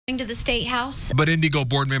to the State House. But Indigo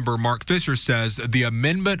board member Mark Fisher says the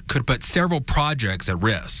amendment could put several projects at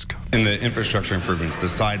risk. In the infrastructure improvements, the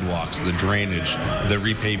sidewalks, the drainage, the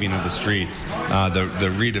repaving of the streets,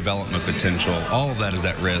 the redevelopment potential, all of that is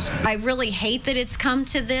at risk. I really hate that it's come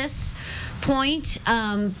to this point,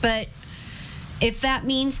 but if that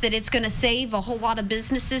means that it's going to save a whole lot of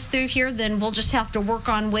businesses through here, then we'll just have to work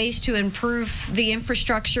on ways to improve the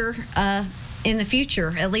infrastructure in the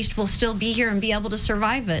future. At least we'll still be here and be able to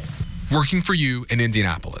survive it. Working for you in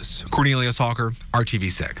Indianapolis, Cornelius Hawker,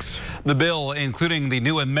 RTV6. The bill, including the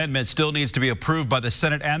new amendment, still needs to be approved by the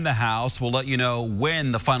Senate and the House. We'll let you know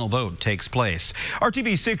when the final vote takes place.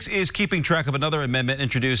 RTV6 is keeping track of another amendment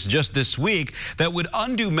introduced just this week that would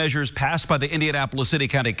undo measures passed by the Indianapolis City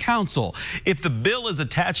County Council. If the bill is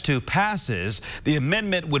attached to passes, the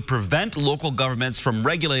amendment would prevent local governments from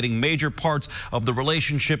regulating major parts of the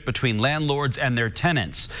relationship between landlords and their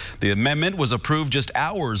tenants. The amendment was approved just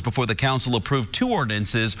hours before the Council approved two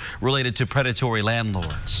ordinances related to predatory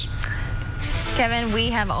landlords. Kevin, we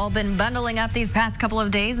have all been bundling up these past couple of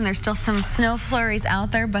days, and there's still some snow flurries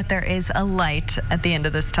out there, but there is a light at the end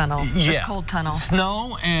of this tunnel, this cold tunnel.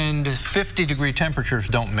 Snow and 50-degree temperatures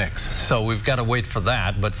don't mix, so we've got to wait for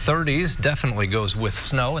that. But 30s definitely goes with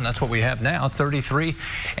snow, and that's what we have now, 33,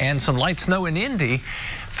 and some light snow in Indy.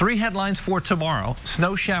 3 headlines for tomorrow.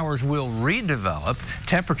 Snow showers will redevelop.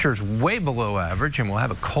 Temperatures way below average, and we'll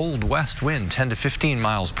have a cold west wind, 10 to 15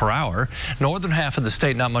 miles per hour. Northern half of the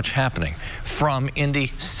state, not much happening. From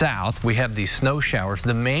Indy south, we have these snow showers.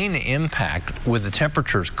 The main impact with the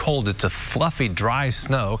temperatures cold, it's a fluffy, dry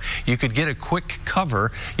snow. You could get a quick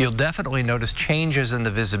cover. You'll definitely notice changes in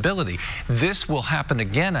the visibility. This will happen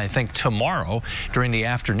again, I think, tomorrow during the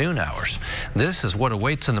afternoon hours. This is what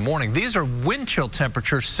awaits in the morning. These are wind chill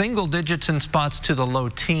temperatures, single digits in spots to the low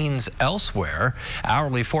teens elsewhere.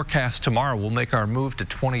 Hourly forecast tomorrow will make our move to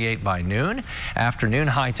 28 by noon. Afternoon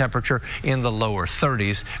high temperature in the lower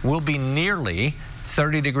 30s will be nearly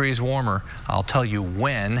 30 degrees warmer. I'll tell you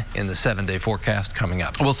when in the 7-day forecast coming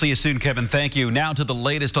up. We'll see you soon, Kevin. Thank you. Now to the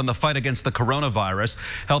latest on the fight against the coronavirus.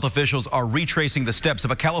 Health officials are retracing the steps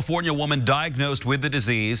of a California woman diagnosed with the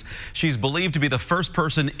disease. She's believed to be the first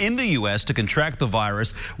person in the U.S. to contract the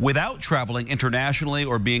virus without traveling internationally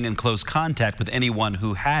or being in close contact with anyone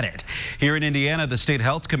who had it. Here in Indiana, the state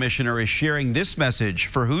health commissioner is sharing this message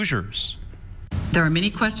for Hoosiers. There are many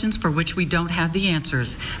questions for which we don't have the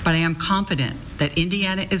answers, but I am confident that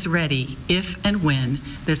Indiana is ready if and when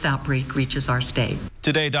this outbreak reaches our state.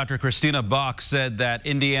 Today, Dr. Christina Bach said that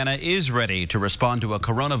Indiana is ready to respond to a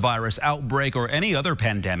coronavirus outbreak or any other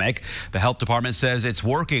pandemic. The health department says it's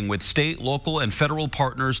working with state, local, and federal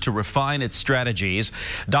partners to refine its strategies.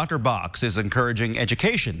 Dr. Bach is encouraging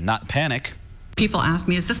education, not panic. People ask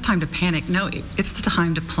me, is this time to panic? No, it's the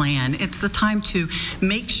time to plan. It's the time to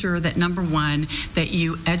make sure that, number one, that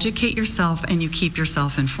you educate yourself and you keep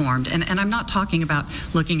yourself informed. And I'm not talking about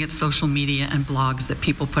looking at social media and blogs that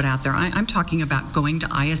people put out there. I'm talking about going to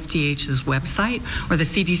ISDH's website or the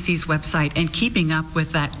CDC's website and keeping up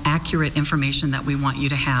with that accurate information that we want you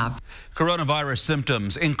to have. Coronavirus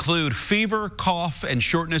symptoms include fever, cough, and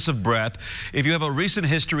shortness of breath. If you have a recent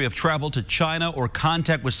history of travel to China or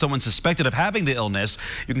contact with someone suspected of having the illness,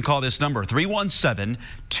 you can call this number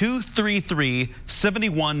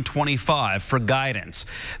 317-233-7125 for guidance.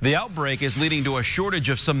 The outbreak is leading to a shortage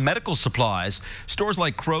of some medical supplies. Stores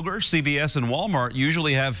like Kroger, CVS, and Walmart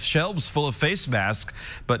usually have shelves full of face masks,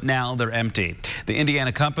 but now they're empty. The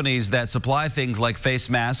Indiana companies that supply things like face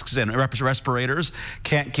masks and respirators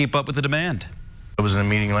can't keep up with the demand. I was in a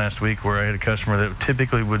meeting last week where I had a customer that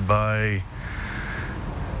typically would buy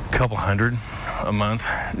a couple hundred a month.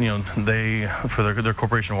 You know, they, for their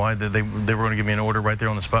corporation wide, they were going to give me an order right there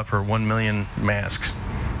on the spot for 1 million masks.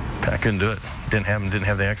 I couldn't do it. Didn't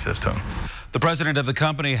have the access to them. The president of the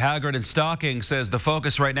company, Haggard and Stocking, says the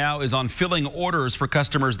focus right now is on filling orders for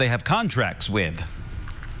customers they have contracts with.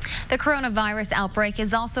 The coronavirus outbreak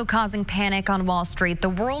is also causing panic on Wall Street. The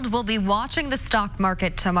world will be watching the stock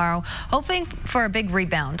market tomorrow, hoping for a big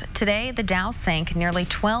rebound. Today, the Dow sank nearly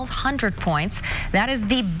 1,200 points. That is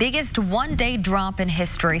the biggest one-day drop in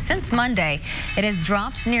history. Since Monday, it has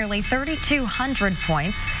dropped nearly 3,200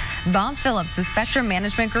 points. Bob Phillips with Spectrum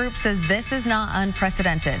Management Group says this is not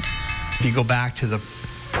unprecedented. If you go back to the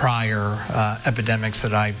prior epidemics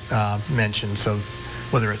that I mentioned, so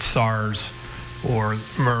whether it's SARS, or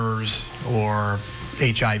MERS or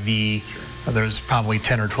HIV. There's probably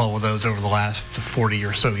 10 or 12 of those over the last 40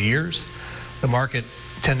 or so years. The market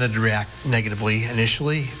tended to react negatively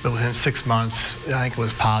initially, but within 6 months, I think it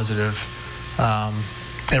was positive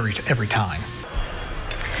every time.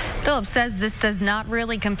 Phillips says this does not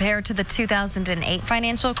really compare to the 2008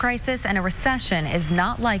 financial crisis, and a recession is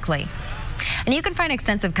not likely. And you can find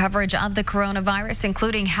extensive coverage of the coronavirus,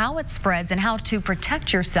 including how it spreads and how to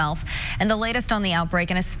protect yourself, and the latest on the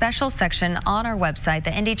outbreak in a special section on our website,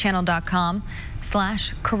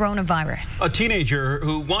 theindychannel.com/coronavirus. A teenager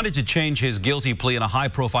who wanted to change his guilty plea in a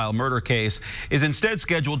high-profile murder case is instead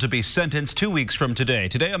scheduled to be sentenced 2 weeks from today.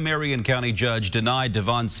 Today, a Marion County judge denied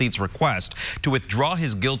Devon Seat's request to withdraw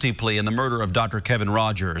his guilty plea in the murder of Dr. Kevin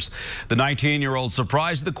Rogers. The 19-year-old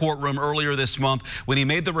surprised the courtroom earlier this month when he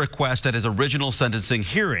made the request at his original sentencing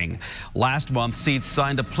hearing. Last month, Seat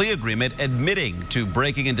signed a plea agreement admitting to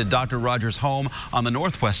breaking into Dr. Rogers' home on the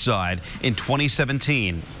Northwest Side in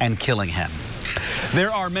 2017 and killing him.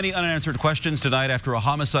 There are many unanswered questions tonight after a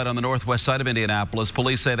homicide on the northwest side of Indianapolis.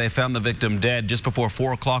 Police say they found the victim dead just before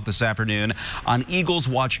 4 o'clock this afternoon on Eagles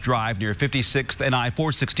Watch Drive near 56th and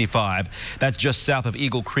I-465. That's just south of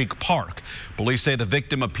Eagle Creek Park. Police say the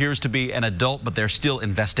victim appears to be an adult, but they're still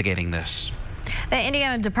investigating this. The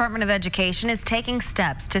Indiana Department of Education is taking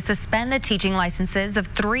steps to suspend the teaching licenses of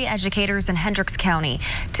 3 educators in Hendricks County.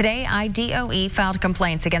 Today, IDOE filed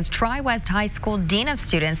complaints against Tri-West High School Dean of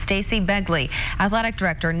Students Stacy Begley, Athletic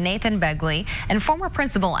Director Nathan Begley, and former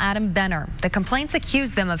Principal Adam Benner. The complaints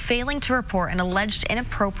accuse them of failing to report an alleged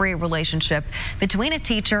inappropriate relationship between a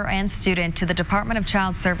teacher and student to the Department of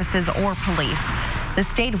Child Services or police. The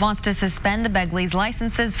state wants to suspend the Begleys'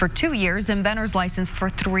 licenses for 2 years and Benner's license for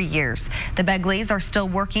 3 years. The Begleys are still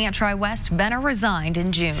working at Tri-West. Benner resigned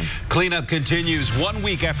in June. Cleanup continues 1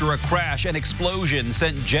 week after a crash and explosion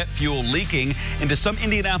sent jet fuel leaking into some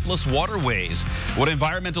Indianapolis waterways. What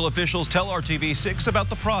environmental officials tell RTV6 about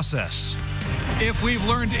the process. If we've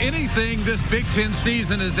learned anything this Big Ten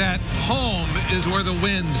season is that home is where the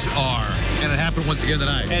wins are. And it happened once again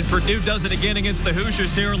tonight. And Purdue does it again against the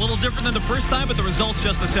Hoosiers here. A little different than the first time, but the result's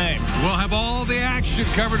just the same. We'll have all the action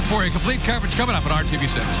covered for you. Complete coverage coming up on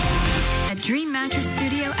RTV6. A Dream Mattress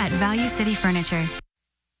Studio at Value City Furniture.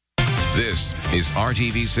 This is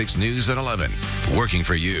RTV6 News at 11, working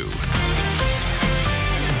for you.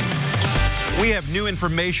 We have new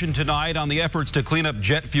information tonight on the efforts to clean up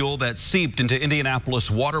jet fuel that seeped into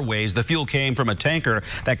Indianapolis waterways. The fuel came from a tanker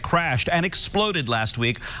that crashed and exploded last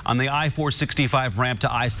week on the I-465 ramp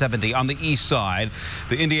to I-70 on the east side.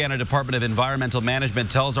 The Indiana Department of Environmental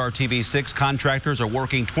Management tells RTV6 contractors are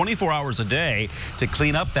working 24 hours a day to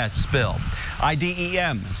clean up that spill.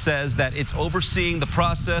 IDEM says that it's overseeing the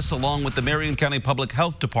process along with the Marion County Public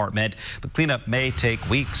Health Department. The cleanup may take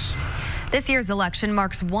weeks. This year's election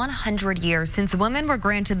marks 100 years since women were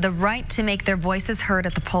granted the right to make their voices heard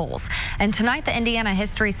at the polls. And tonight, the Indiana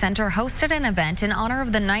History Center hosted an event in honor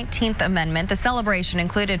of the 19th Amendment. The celebration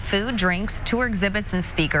included food, drinks, tour exhibits, and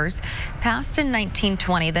speakers. Passed in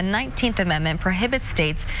 1920, the 19th Amendment prohibits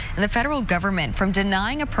states and the federal government from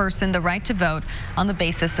denying a person the right to vote on the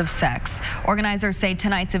basis of sex. Organizers say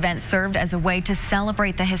tonight's event served as a way to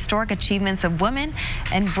celebrate the historic achievements of women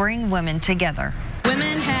and bring women together.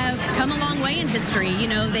 Women have come a long way in history. You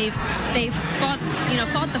know, they've fought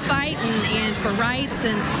the fight and for rights,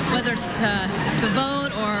 and whether it's to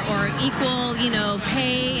vote or equal,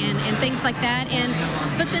 pay and things like that.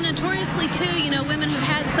 But then notoriously too, women have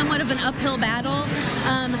had somewhat of an uphill battle.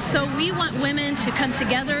 So we want women to come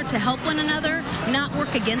together to help one another, not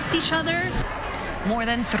work against each other. More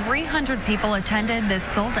than 300 people attended this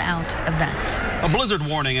sold-out event. A blizzard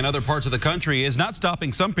warning in other parts of the country is not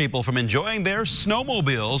stopping some people from enjoying their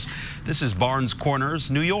snowmobiles. This is Barnes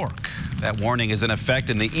Corners, New York. That warning is in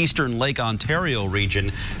effect in the eastern Lake Ontario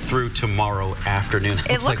region through tomorrow afternoon.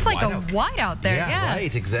 It looks like a whiteout there. Yeah,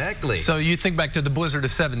 right, exactly. So you think back to the blizzard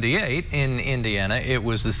of '78 in Indiana. It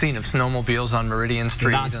was the scene of snowmobiles on Meridian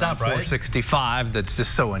Street. Non-stop, right? 465. That's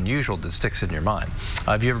just so unusual that sticks in your mind.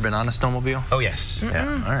 Have you ever been on a snowmobile? Oh, yes.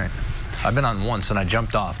 Yeah, all right. I've been on once and I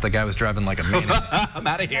jumped off. The guy was driving like a maniac. I'm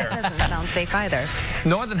out of here. That doesn't sound safe either.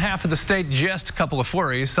 Northern half of the state, just a couple of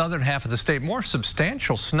flurries. Southern half of the state, more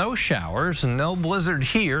substantial snow showers. No blizzard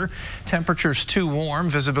here. Temperatures too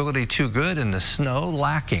warm, visibility too good, and the snow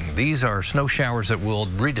lacking. These are snow showers that will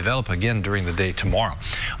redevelop again during the day tomorrow.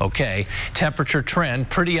 Okay, temperature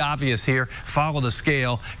trend, pretty obvious here. Follow the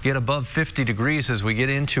scale, get above 50 degrees as we get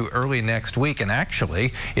into early next week. And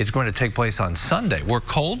actually, it's going to take place on Sunday. We're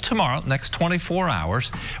cold tomorrow. next 24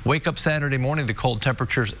 hours. Wake up Saturday morning to cold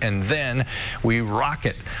temperatures, and then we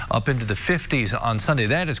rocket up into the 50s on Sunday.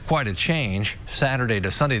 That is quite a change, Saturday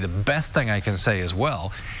to Sunday. The best thing I can say as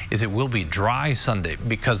well is it will be dry Sunday,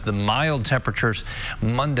 because the mild temperatures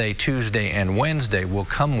Monday, Tuesday, and Wednesday will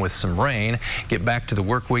come with some rain. Get back to the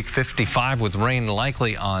work week, 55 with rain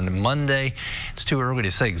likely on Monday. It's too early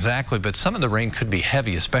to say exactly, but some of the rain could be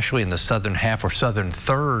heavy, especially in the southern half or southern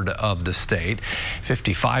third of the state.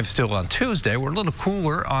 55 still on Tuesday. We're a little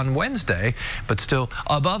cooler on Wednesday, but still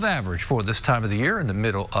above average for this time of the year in the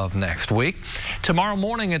middle of next week. Tomorrow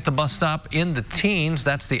morning at the bus stop in the teens.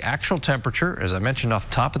 That's the actual temperature. As I mentioned off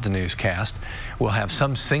the top of the newscast, we'll have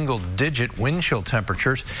some single-digit wind chill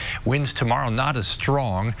temperatures. Winds tomorrow not as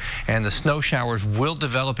strong, and the snow showers will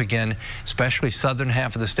develop again, especially southern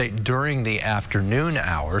half of the state during the afternoon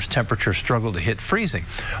hours. Temperatures struggle to hit freezing.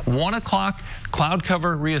 1 o'clock, cloud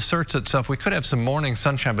cover reasserts itself. We could have some morning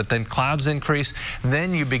sunshine, but then clouds increase.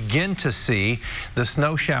 Then you begin to see the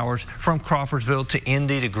snow showers from Crawfordsville to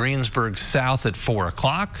Indy to Greensburg south at 4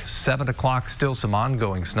 o'clock. 7 o'clock, still some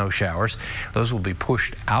ongoing snow showers. Those will be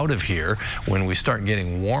pushed out of here when we start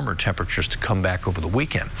getting warmer temperatures to come back over the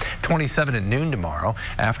weekend. 27 at noon tomorrow.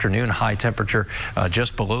 Afternoon high temperature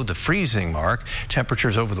just below the freezing mark.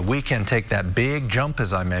 Temperatures over the weekend take that big jump,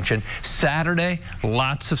 as I mentioned. Saturday,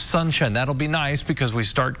 lots of sunshine. That'll be nice because we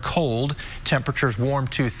start cold. Temperatures warm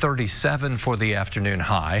to 37 for the afternoon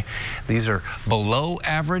high. These are below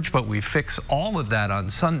average, but we fix all of that on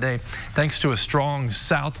Sunday thanks to a strong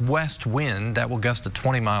southwest wind that will gust at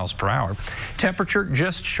 20 miles per hour. Temperature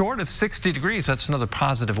just short of 60 degrees. That's another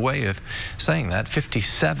positive way of saying that.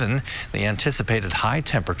 57, the anticipated high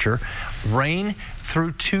temperature. Rain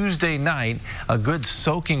through Tuesday night. A good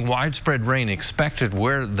soaking widespread rain expected.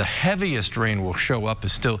 Where the heaviest rain will show up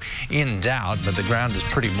is still in doubt, but the ground is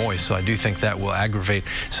pretty moist, so I do think that will aggravate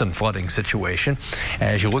some flooding situation.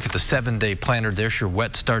 As you look at the 7-day planner, there's your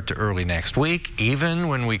wet start to early next week. Even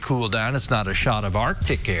when we cool down, it's not a shot of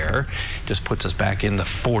Arctic air. Just puts us back in the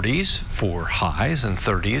 40s for highs and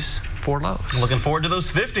 30s for lows. Looking forward to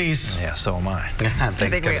those 50s. Yeah, so am I. I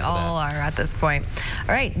think we all are at this point.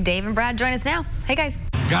 All right, Dave and Brad join us now. Hey, guys.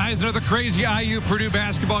 Guys, another crazy IU-Purdue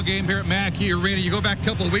basketball game here at Mackey Arena. You go back a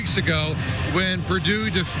couple of weeks ago when Purdue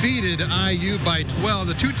defeated IU by 12.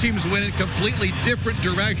 The two teams went in completely different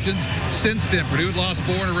directions since then. Purdue had lost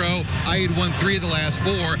 4 in a row. IU had won 3 of the last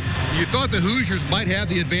 4. You thought the Hoosiers might have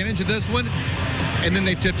the advantage of this one, and then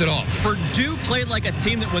they tipped it off. Purdue played like a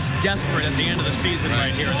team that was desperate at the end of the season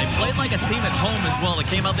right here. They played like a team at home as well. It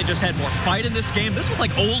came out, they just had more fight in this game. This was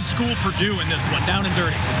like old school Purdue in this one, down and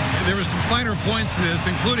dirty. There were some finer points in this,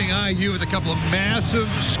 including IU with a couple of massive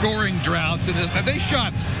scoring droughts in this. Now, they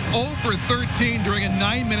shot 0 for 13 during a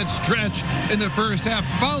 9-minute stretch in the first half.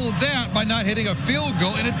 Followed that by not hitting a field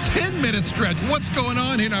goal in a 10-minute stretch. What's going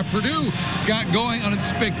on here? Now, Purdue got going on a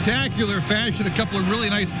spectacular fashion, a couple of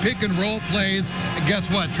really nice pick-and-roll plays. And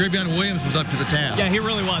guess what? Trevion Williams was up to the task. Yeah, he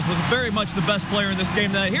really was very much the best player in this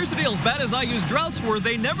game. Now, here's the deal. As bad as IU's droughts were,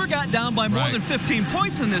 they never got down by more than 15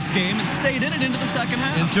 points in this game and stayed in it into the second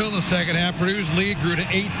half. Until the second half, Purdue's lead grew to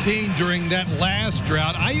 18 during that last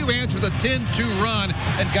drought. IU answered with a 10-2 run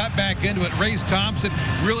and got back into it. Race Thompson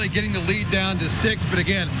really getting the lead down to 6. But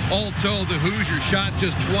again, all told, the Hoosiers shot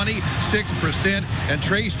just 26%. And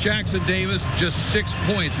Trace Jackson-Davis just 6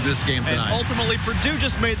 points in this game tonight. And ultimately, Purdue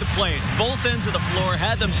just made the plays. Both ends of the floor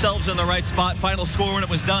had themselves in the right spot. Final score when it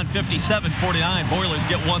was done, 57-49. Boilers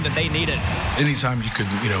get one that they needed. Anytime you could,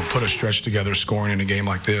 put a stretch together scoring in a game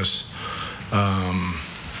like this,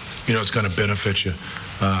 it's going to benefit you.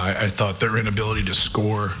 I thought their inability to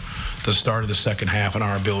score the start of the second half and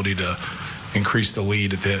our ability to increase the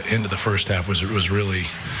lead at the end of the first half was really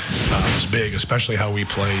was big, especially how we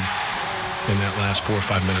played in that last 4 or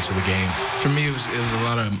 5 minutes of the game. For me, it was a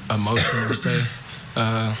lot of emotion, I would say.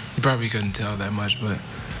 You probably couldn't tell that much, but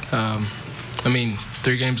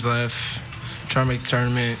 3 games left, trying to make the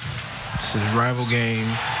tournament. It's a rival game,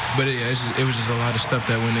 but it was just a lot of stuff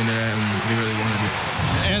that went into that, and we really wanted it.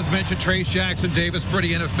 As mentioned, Trace Jackson-Davis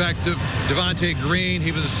pretty ineffective. Devontae Green,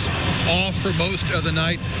 he was off for most of the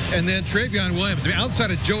night. And then Trevion Williams.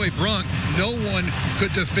 Outside of Joey Brunk, no one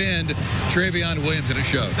could defend Trevion Williams, and it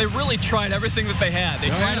showed. They really tried everything that they had. They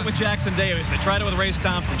tried it with Jackson-Davis. They tried it with Race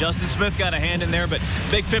Thompson. Justin Smith got a hand in there, but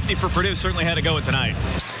big 50 for Purdue certainly had to go tonight.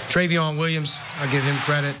 Trevion Williams, I give him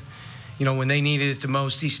credit. When they needed it the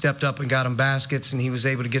most, he stepped up and got them baskets, and he was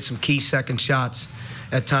able to get some key second shots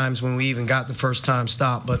at times when we even got the first-time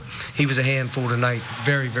stop. But he was a handful tonight.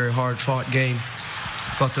 Very, very hard-fought game.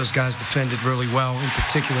 I thought those guys defended really well, in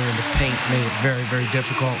particular in the paint. Made it very, very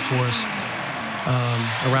difficult for us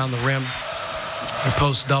around the rim. their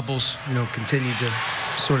post doubles, continued to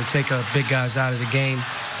sort of take big guys out of the game.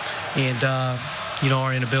 And,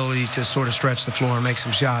 our inability to sort of stretch the floor and make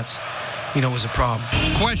some shots, was a problem.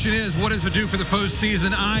 Question is, what does it do for the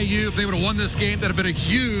postseason? IU, if they would have won this game, that would have been a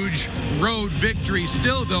huge road victory.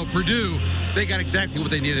 Still, though, Purdue, they got exactly what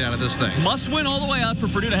they needed out of this thing. Must win all the way out for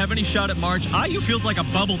Purdue to have any shot at March. IU feels like a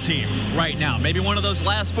bubble team right now. Maybe one of those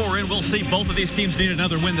last 4 in. We'll see. Both of these teams need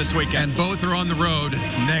another win this weekend. And both are on the road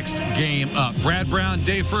next game up. Brad Brown,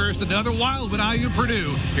 day first. Another wild one, IU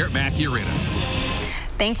Purdue here at Mackey Arena.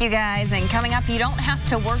 Thank you, guys. And coming up, you don't have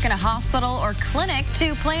to work in a hospital or clinic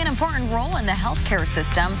to play an important role in the healthcare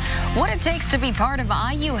system. What it takes to be part of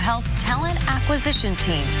IU Health's talent acquisition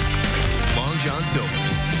team. Long John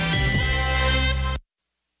Silvers.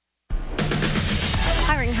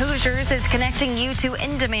 Hiring Hoosiers is connecting you to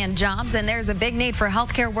in-demand jobs, and there's a big need for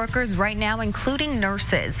healthcare workers right now, including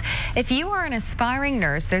nurses. If you are an aspiring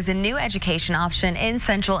nurse, there's a new education option in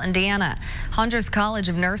Central Indiana. Hondros College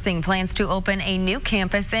of Nursing plans to open a new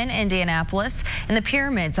campus in Indianapolis. In the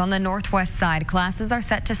Pyramids on the northwest side, classes are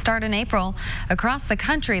set to start in April. Across the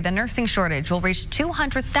country, the nursing shortage will reach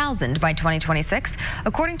 200,000 by 2026,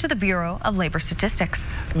 according to the Bureau of Labor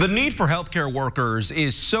Statistics. The need for healthcare workers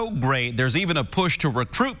is so great, there's even a push to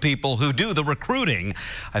recruit people who do the recruiting.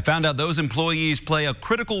 I found out those employees play a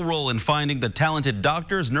critical role in finding the talented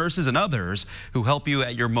doctors, nurses, and others who help you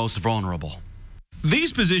at your most vulnerable.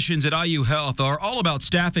 These positions at IU Health are all about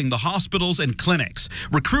staffing the hospitals and clinics,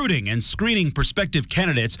 recruiting and screening prospective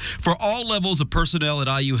candidates for all levels of personnel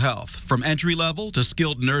at IU Health, from entry level to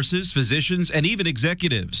skilled nurses, physicians, and even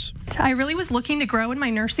executives. I really was looking to grow in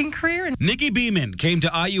my nursing career. Nikki Beeman came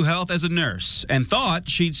to IU Health as a nurse and thought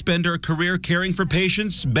she'd spend her career caring for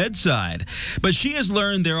patients bedside. But she has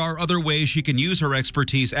learned there are other ways she can use her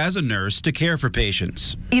expertise as a nurse to care for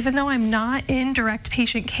patients. Even though I'm not in direct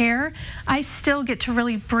patient care, I still get to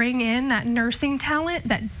really bring in that nursing talent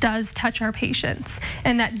that does touch our patients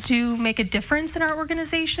and that do make a difference in our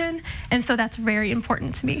organization. And so that's very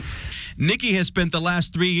important to me. Nikki has spent the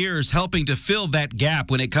last 3 years helping to fill that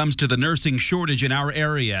gap when it comes to the nursing shortage in our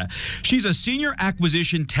area. She's a senior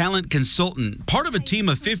acquisition talent consultant, part of a team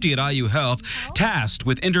of 50 at IU Health, tasked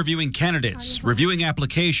with interviewing candidates, reviewing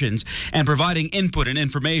applications, and providing input and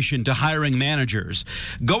information to hiring managers.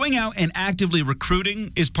 Going out and actively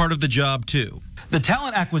recruiting is part of the job, too. The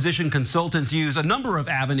talent acquisition consultants use a number of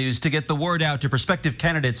avenues to get the word out to prospective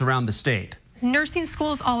candidates around the state. Nursing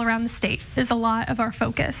schools all around the state is a lot of our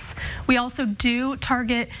focus. We also do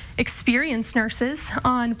target experienced nurses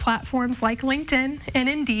on platforms like LinkedIn and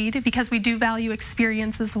Indeed because we do value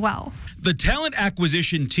experience as well. The talent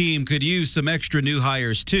acquisition team could use some extra new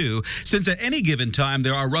hires too, since at any given time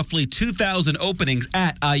there are roughly 2,000 openings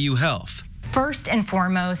at IU Health. First and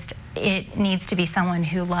foremost, it needs to be someone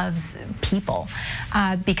who loves people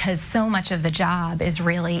because so much of the job is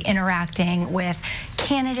really interacting with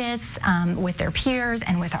candidates, with their peers,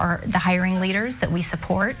 and with the hiring leaders that we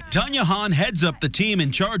support. Tanya Hahn heads up the team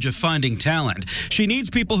in charge of finding talent. She needs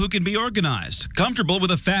people who can be organized, comfortable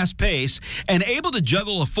with a fast pace, and able to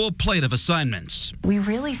juggle a full plate of assignments. We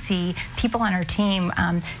really see people on our team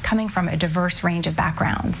coming from a diverse range of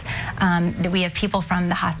backgrounds. We have people from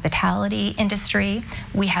the hospitality industry.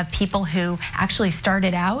 We have people who actually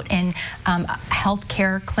started out in a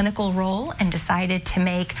healthcare clinical role and decided to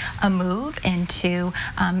make a move into,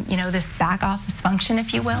 this back office function,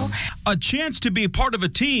 if you will. A chance to be part of a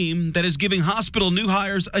team that is giving hospital new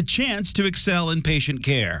hires a chance to excel in patient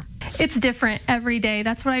care. It's different every day.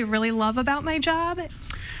 That's what I really love about my job.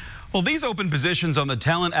 Well, these open positions on the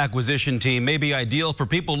talent acquisition team may be ideal for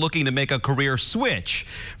people looking to make a career switch.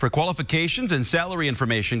 For qualifications and salary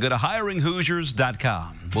information, go to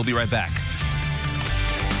hiringhoosiers.com. We'll be right back.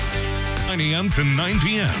 9 a.m. to 9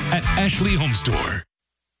 p.m. at Ashley Home Store.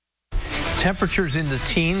 Temperatures in the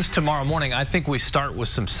teens tomorrow morning. I think we start with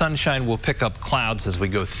some sunshine. We'll pick up clouds as we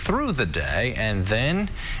go through the day, and then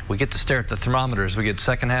we get to stare at the thermometers. We get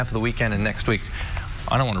second half of the weekend and next week.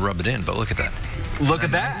 I don't want to rub it in, but look at that. Look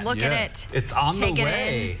at that. Look at it. It's on Take the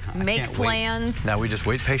way. It in. Make plans. Now we just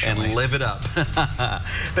wait patiently. And live it up.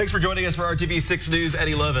 Thanks for joining us for RTV6 News at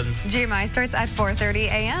 11. GMI starts at 4:30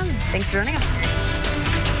 a.m. Thanks for joining us.